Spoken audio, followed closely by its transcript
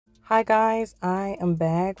Hi guys, I am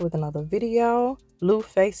back with another video.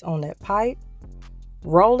 BlueFace on that pipe.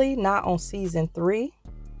 Rollie not on season 3,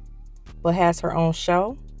 but has her own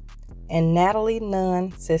show. And Natalie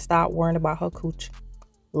Nunn says stop worrying about her cooch.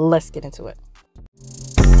 Let's get into it.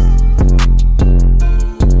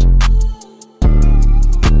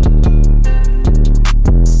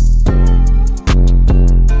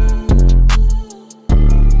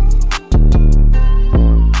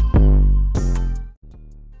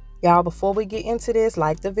 Y'all, before we get into this,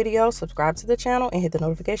 like the video, subscribe to the channel, and hit the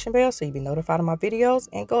notification bell so you'll be notified of my videos.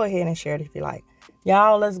 And go ahead and share it if you like.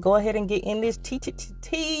 Y'all, let's go ahead and get in this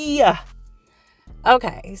tea.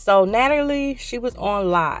 Okay, so Natalie, she was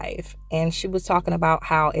on live, and she was talking about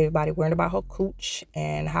how everybody worried about her cooch,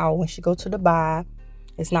 and how when she go to Dubai,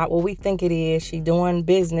 it's not what we think it is. She doing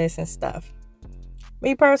business and stuff.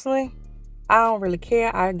 Me personally, I don't really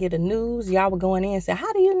care. I get the news. Y'all were going in and say,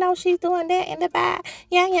 how do you know she's doing that in Dubai?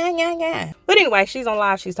 Yeah. But anyway, she's on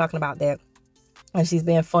live. She's talking about that. And she's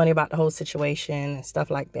being funny about the whole situation and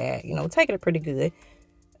stuff like that. You know, taking it pretty good.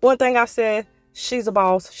 One thing I said, she's a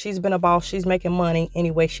boss. She's been a boss. She's making money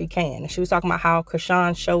any way she can. And she was talking about how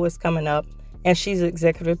Cashapp's show is coming up. And she's an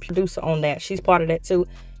executive producer on that. She's part of that too.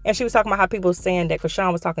 And she was talking about how people saying that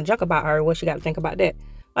Cashapp was talking junk about her. What she got to think about that.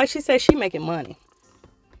 Like she said, she making money.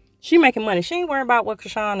 She making money. She ain't worrying about what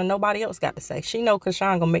Cashapp and nobody else got to say. She know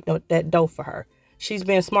Cashapp gonna make that dough for her. She's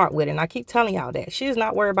being smart with it. And I keep telling y'all that. She's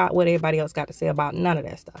not worried about what everybody else got to say about none of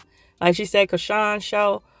that stuff. Like she said, Cashapp's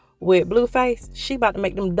show with BlueFace, she about to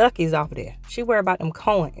make them duckies off of there. She worried about them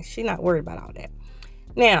coins. She not worried about all that.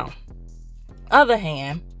 Now, other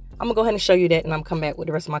hand, I'm gonna go ahead and show you that, and I'm come back with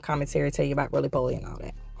the rest of my commentary, tell you about roly-poly and all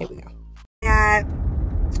that. Here we go.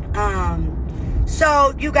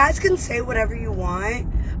 So you guys can say whatever you want,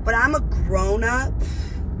 but I'm a grown-up.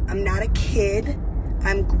 I'm not a kid.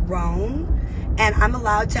 I'm grown. And I'm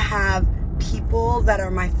allowed to have people that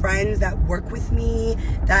are my friends that work with me,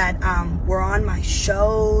 that were on my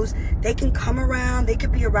shows. They can come around. They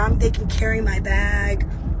could be around. They can carry my bag.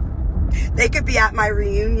 They could be at my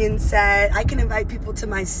reunion set. I can invite people to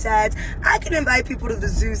my sets. I can invite people to the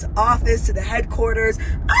Zoo's office, to the headquarters.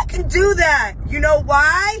 I can do that. You know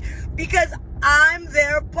why? Because I'm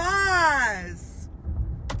their boss.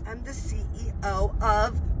 I'm the CEO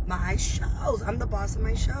of my shows. I'm the boss of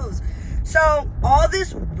my shows. So all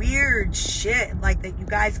this weird shit like that you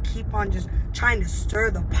guys keep on just trying to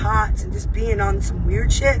stir the pots and just being on some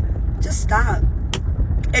weird shit, just stop.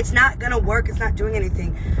 It's not gonna work. It's not doing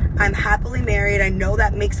anything. I'm happily married. I know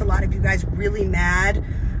that makes a lot of you guys really mad.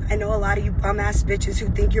 I know a lot of you bum ass bitches who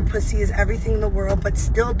think your pussy is everything in the world but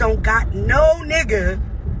still don't got no nigga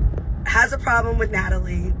has a problem with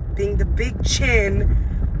Natalie being the big chin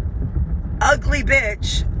ugly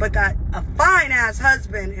bitch, but got a fine ass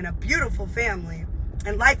husband and a beautiful family,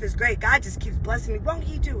 and life is great. God just keeps blessing me. Won't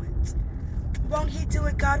he do it? Won't he do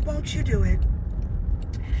it? God, won't you do it?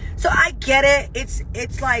 So I get it.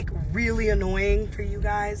 It's like really annoying for you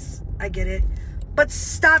guys. I get it. But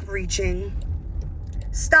stop reaching.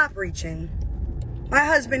 Stop reaching. My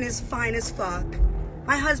husband is fine as fuck.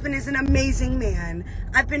 My husband is an amazing man.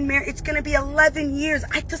 I've been married. It's going to be 11 years.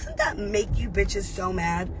 Doesn't that make you bitches so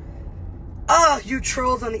mad? Oh, you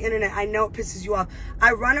trolls on the internet. I know it pisses you off.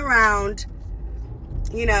 I run around,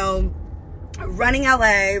 you know, running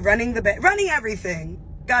LA, running everything.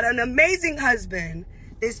 Got an amazing husband.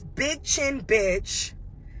 This big chin bitch.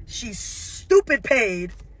 She's stupid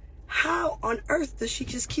paid. How on earth does she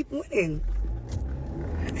just keep winning?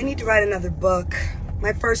 I need to write another book.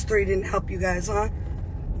 My first 3 didn't help you guys, huh?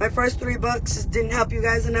 My first 3 books just didn't help you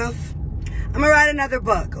guys enough. I'm gonna write another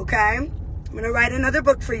book, okay? I'm gonna write another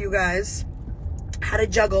book for you guys. How to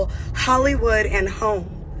juggle Hollywood and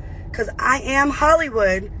home. Because I am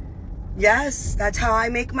Hollywood. Yes, that's how I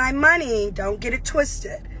make my money. Don't get it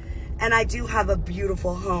twisted. And I do have a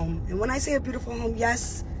beautiful home. And when I say a beautiful home,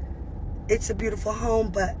 yes, it's a beautiful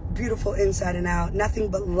home, but beautiful inside and out. Nothing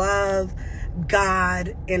but love,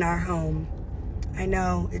 God in our home. I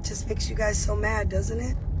know, it just makes you guys so mad, doesn't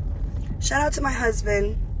it? Shout out to my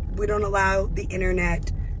husband. We don't allow the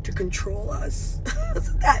internet to control us.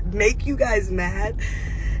 Doesn't that make you guys mad?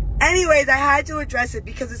 Anyways, I had to address it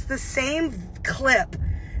because it's the same clip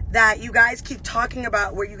that you guys keep talking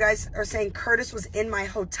about where you guys are saying Curtis was in my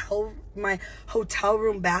hotel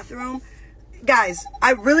room bathroom. Guys,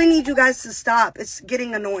 I really need you guys to stop. It's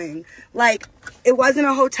getting annoying. Like, it wasn't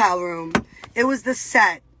a hotel room. It was the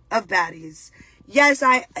set of Baddies. Yes,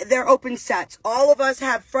 they're open sets. All of us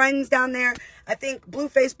have friends down there. I think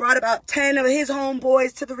BlueFace brought about 10 of his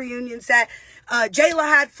homeboys to the reunion set. Jayla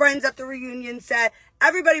had friends at the reunion set.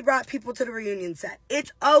 Everybody brought people to the reunion set.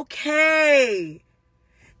 It's okay.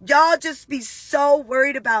 Y'all just be so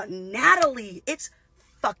worried about Natalie. It's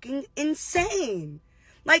fucking insane.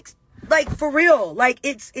 Like for real. Like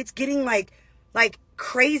it's getting like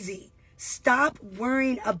crazy. Stop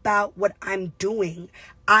worrying about what I'm doing.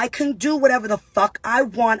 I can do whatever the fuck I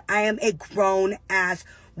want. I am a grown ass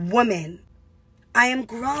woman. I am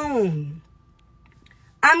grown.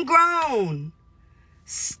 I'm grown.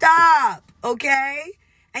 Stop, okay?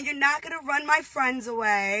 And you're not gonna run my friends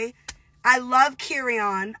away. I love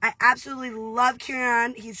Kirion. I absolutely love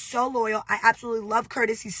Kirion. He's so loyal. I absolutely love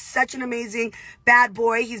Curtis. He's such an amazing bad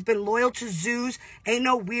boy. He's been loyal to Zeus. Ain't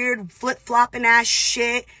no weird flip-flopping ass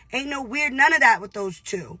shit. Ain't no weird none of that with those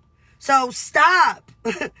two. So stop.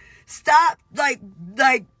 Stop like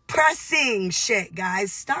pressing shit,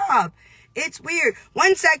 guys. Stop. It's weird.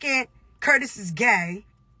 1 second, Curtis is gay.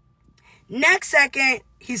 Next second,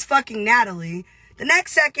 he's fucking Natalie. The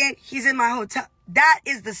next second, he's in my hotel. That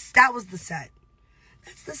was the set.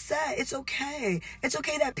 That's the set. It's okay. It's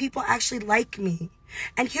okay that people actually like me.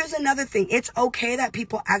 And here's another thing. It's okay that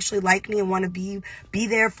people actually like me and want to be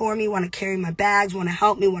there for me, want to carry my bags, want to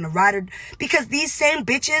help me, want to ride her. Because these same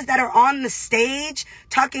bitches that are on the stage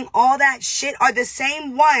talking all that shit are the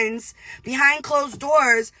same ones behind closed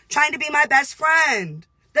doors trying to be my best friend.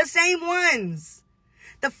 The same ones.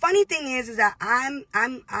 The funny thing is that I'm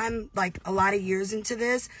like a lot of years into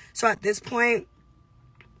this. So at this point,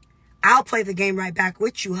 I'll play the game right back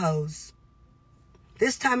with you hoes.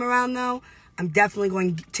 This time around, though, I'm definitely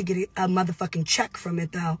going to get a motherfucking check from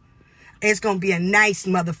it, though. It's going to be a nice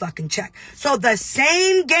motherfucking check. So the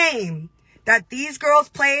same game that these girls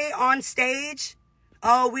play on stage,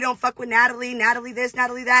 oh, we don't fuck with Natalie, Natalie this,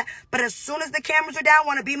 Natalie that. But as soon as the cameras are down,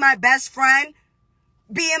 want to be my best friend,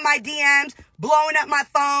 be in my DMs, blowing up my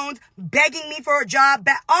phones, begging me for a job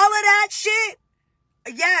back, all of that shit.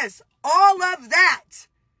 Yes, all of that.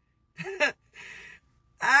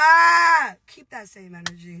 Keep that same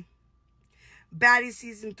energy. Baddies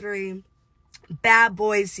season 3, Bad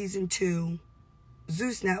Boys season 2,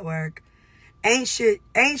 Zeus Network. Ain't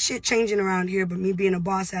shit changing around here but me being a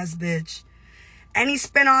boss ass bitch. Any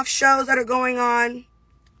spinoff shows that are going on,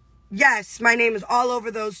 yes, my name is all over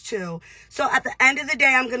those too. So at the end of the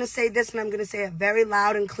day, I'm going to say this and I'm going to say it very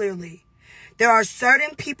loud and clearly. There are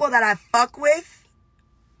certain people that I fuck with,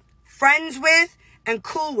 friends with, and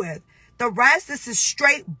cool with. The rest, this is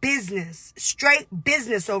straight business. Straight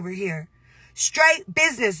business over here. Straight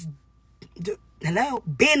business. Hello?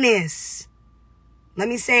 Business. Let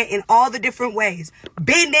me say it in all the different ways.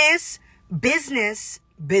 Business, business,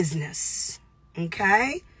 business.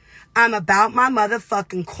 Okay? I'm about my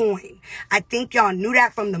motherfucking coin. I think y'all knew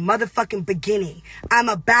that from the motherfucking beginning. I'm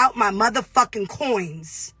about my motherfucking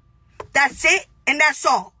coins. That's it and that's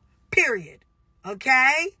all. Period.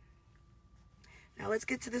 Okay? Now let's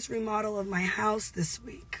get to this remodel of my house this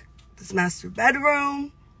week. This master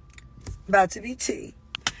bedroom. About to be tea.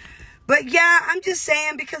 But yeah, I'm just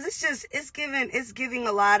saying because it's just giving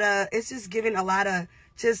a lot of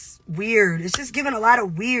just weird. It's just giving a lot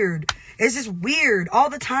of weird. It's just weird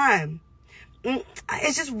all the time.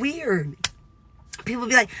 It's just weird. People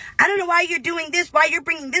be like, I don't know why you're doing this, why you're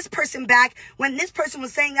bringing this person back when this person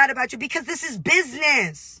was saying that about you, because this is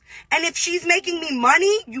business. And if she's making me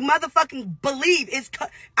money, you motherfucking believe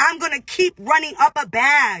I'm going to keep running up a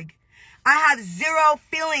bag. I have zero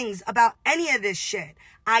feelings about any of this shit.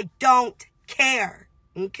 I don't care.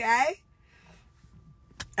 Okay?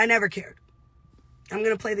 I never cared. I'm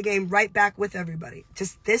going to play the game right back with everybody.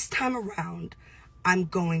 Just this time around, I'm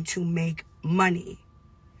going to make money.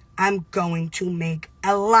 I'm going to make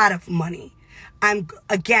a lot of money. I'm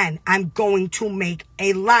going to make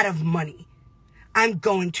a lot of money. I'm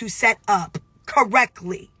going to set up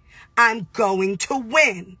correctly. I'm going to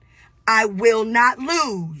win. I will not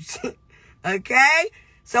lose. Okay?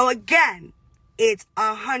 So again, it's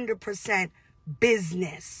 100%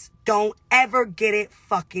 business. Don't ever get it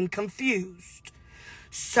fucking confused.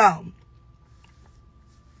 So,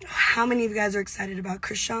 how many of you guys are excited about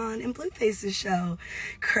Cashapp and BlueFace's show,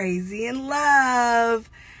 Crazy in Love?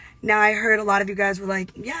 Now, I heard a lot of you guys were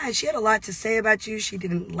like, yeah, she had a lot to say about you. She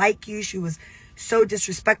didn't like you. She was so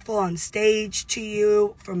disrespectful on stage to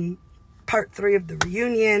you from part 3 of the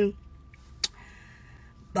reunion.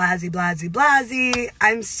 Blasey, blasey, blasey.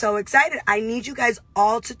 I'm so excited. I need you guys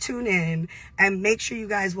all to tune in and make sure you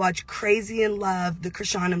guys watch Crazy in Love, the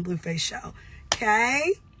Cashapp and BlueFace show.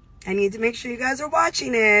 Okay? I need to make sure you guys are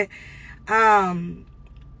watching it. I'm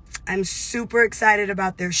super excited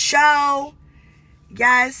about their show.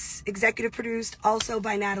 Yes, executive produced also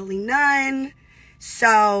by Natalie Nunn.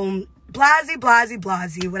 So, blasey, blasey,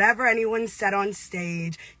 blasey, whatever anyone said on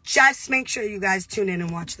stage, just make sure you guys tune in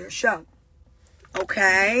and watch their show.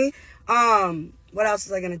 okay? What else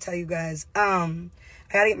was I gonna tell you guys? I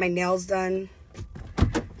gotta get my nails done,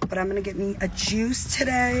 but I'm gonna get me a juice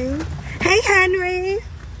today. Hey, Henry.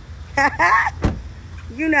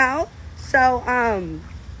 You know, so,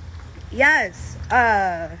 yes,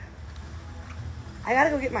 I gotta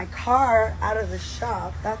go get my car out of the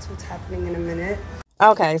shop. That's what's happening in a minute.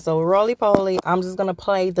 Okay, so roly-poly, I'm just going to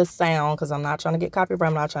play the sound because I'm not trying to get copyright.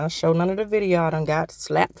 I'm not trying to show none of the video. I done got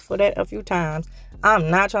slapped for that a few times. I'm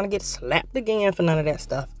not trying to get slapped again for none of that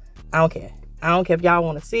stuff. I don't care. I don't care if y'all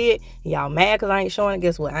want to see it. Y'all mad because I ain't showing it.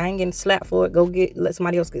 Guess what? I ain't getting slapped for it. Let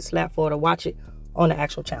somebody else get slapped for it or watch it on the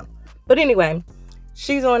actual channel. But anyway,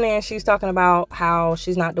 she's on there and she's talking about how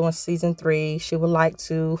she's not doing season 3. She would like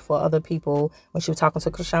to for other people. When she was talking to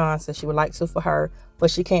Krishan, said she would like to for her, but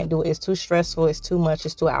she can't do it. It's too stressful. It's too much.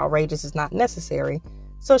 It's too outrageous. It's not necessary.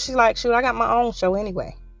 So she's like, shoot, I got my own show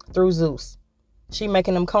anyway through Zeus. She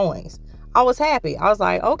making them coins. I was happy. I was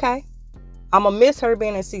like, okay, I'm going to miss her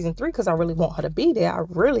being in season 3 because I really want her to be there. I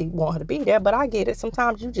really want her to be there, but I get it.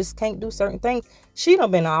 Sometimes you just can't do certain things. She done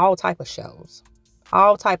been on all type of shows.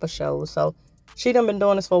 All type of shows. So she done been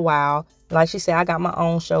doing this for a while. Like she said, I got my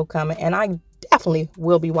own show coming, and I definitely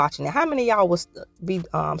will be watching it. How many of y'all will be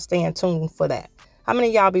staying tuned for that? How many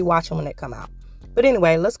of y'all be watching when it come out? But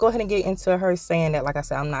anyway, let's go ahead and get into her saying that. Like I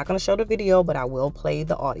said, I'm not going to show the video, but I will play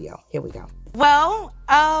the audio. Here we go. Well,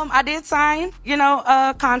 I did sign,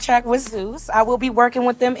 a contract with Zeus. I will be working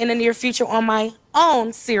with them in the near future on my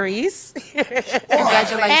own series.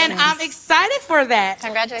 Congratulations. And I'm excited for that.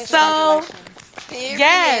 Congratulations. So,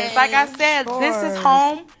 yes, like I said, this is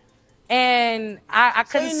home. And I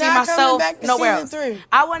couldn't see myself nowhere else.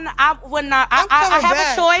 I would not. I have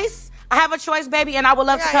a choice. I have a choice, baby, and I would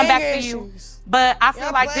love to come back for you. But I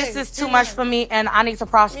feel like this is too much for me, and I need to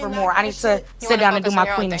prosper more. I need to sit down and do my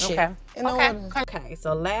queen and shit. Okay,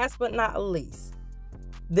 so last but not least,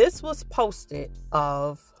 this was posted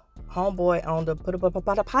of homeboy on the put up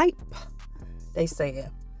about a pipe. They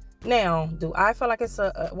said. Now, do I feel like it's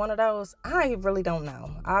one of those? I really don't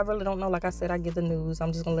know. I really don't know. Like I said, I get the news.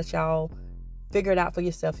 I'm just gonna let y'all figure it out for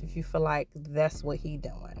yourself if you feel like that's what he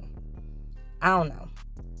doing. I don't know.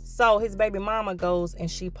 So his baby mama goes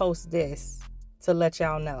and she posts this to let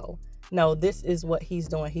y'all know, no, this is what he's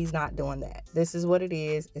doing. He's not doing that. This is what it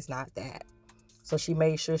is. It's not that. So she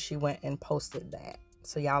made sure she went and posted that.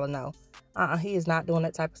 So y'all know, he is not doing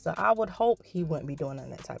that type of stuff. I would hope he wouldn't be doing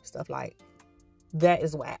that type of stuff. Like, that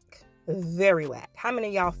is whack. Very whack. How many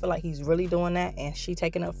of y'all feel like he's really doing that and she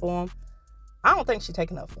taking up for him? I don't think she's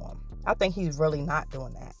taking up for him. I think he's really not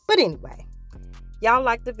doing that. But anyway, y'all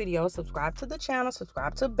like the video, subscribe to the channel,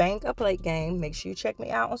 subscribe to Bank a Plate Game. Make sure you check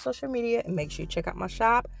me out on social media and make sure you check out my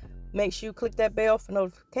shop. Make sure you click that bell for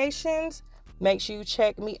notifications. Make sure you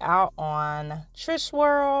check me out on Trish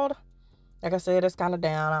World. Like I said, it's kind of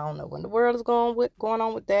down. I don't know when the world is going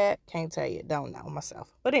on with that. Can't tell you. Don't know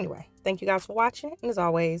myself. But anyway, thank you guys for watching. And as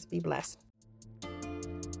always, be blessed.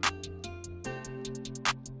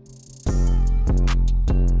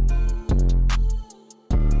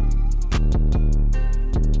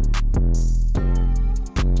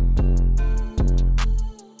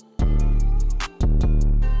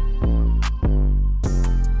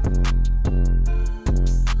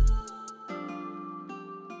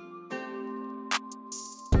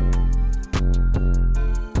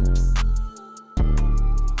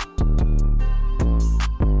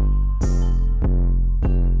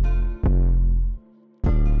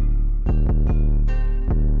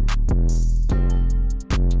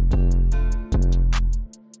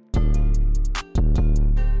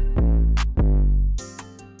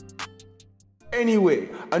 Anyway,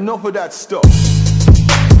 enough of that stuff.